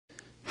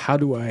how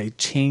do I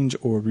change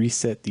or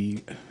reset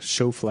the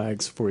show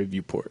flags for a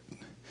viewport?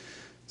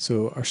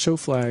 So our show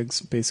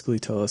flags basically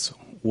tell us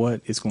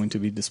what is going to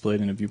be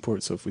displayed in a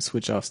viewport. So if we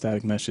switch off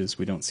static meshes,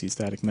 we don't see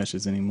static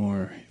meshes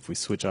anymore. If we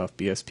switch off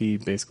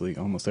BSP, basically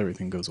almost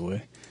everything goes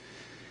away.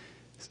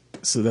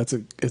 So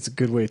it's a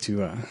good way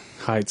to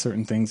hide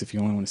certain things if you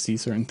only want to see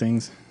certain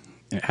things.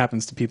 And it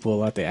happens to people a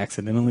lot. They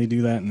accidentally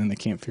do that, and then they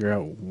can't figure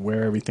out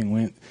where everything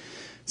went.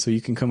 So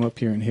you can come up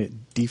here and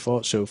hit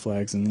default show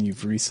flags, and then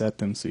you've reset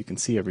them so you can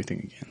see everything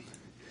again.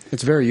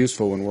 It's very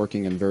useful when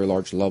working in very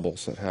large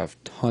levels that have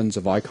tons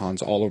of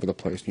icons all over the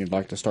place, and you'd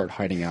like to start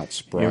hiding out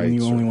sprites. Yeah, when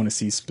you only want to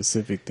see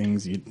specific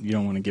things, you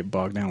don't want to get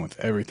bogged down with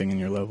everything in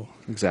your level.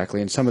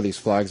 Exactly, and some of these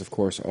flags, of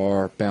course,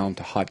 are bound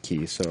to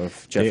hotkeys. So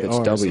if Jeff hits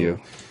W,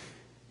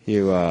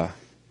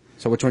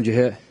 so which one did you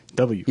hit?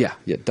 W. Yeah,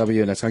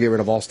 W, and that's going to get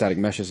rid of all static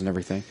meshes and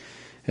everything.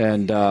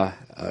 And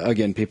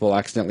again, people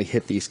accidentally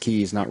hit these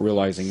keys not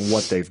realizing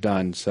what they've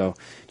done. So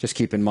just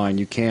keep in mind,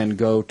 you can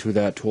go to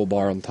that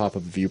toolbar on top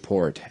of the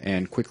viewport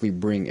and quickly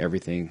bring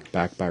everything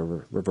back by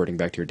reverting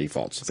back to your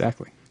defaults.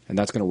 Exactly. And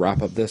that's going to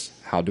wrap up this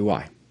How Do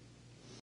I?